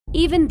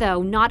Even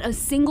though not a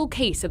single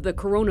case of the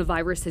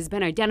coronavirus has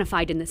been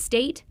identified in the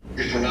state,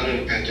 if we're not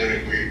in a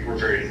pandemic, we're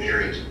very near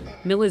it.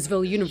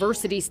 Millersville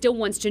University still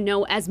wants to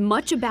know as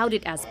much about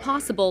it as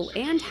possible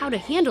and how to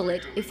handle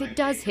it if it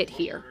does hit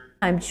here.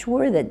 I'm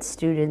sure that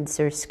students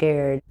are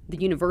scared. The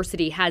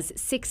university has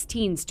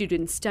 16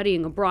 students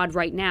studying abroad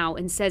right now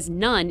and says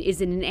none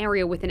is in an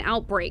area with an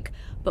outbreak.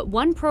 But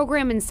one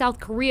program in South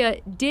Korea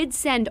did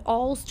send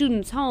all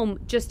students home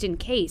just in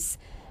case.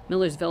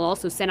 Millersville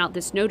also sent out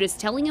this notice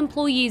telling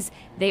employees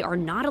they are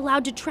not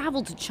allowed to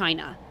travel to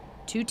China.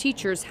 2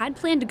 teachers had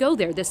planned to go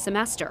there this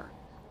semester.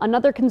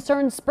 Another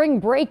concern,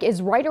 spring break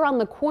is right around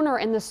the corner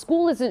and the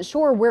school isn't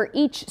sure where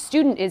each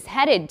student is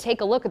headed.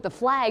 Take a look at the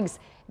flags.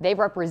 They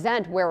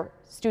represent where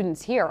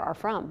students here are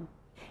from.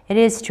 It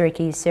is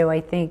tricky, so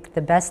I think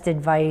the best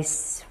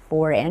advice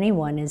for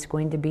anyone is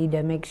going to be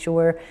to make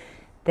sure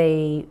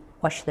they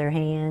wash their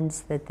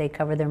hands, that they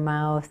cover their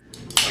mouth.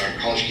 Our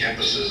college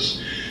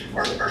campuses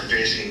are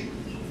facing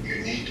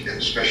unique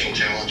and special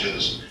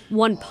challenges.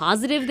 One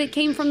positive that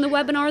came from the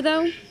webinar,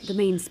 though, the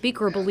main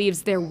speaker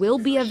believes there will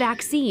be a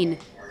vaccine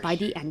by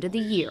the end of the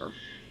year.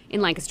 In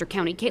Lancaster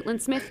County,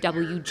 Caitlin Smith,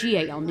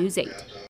 WGAL News 8.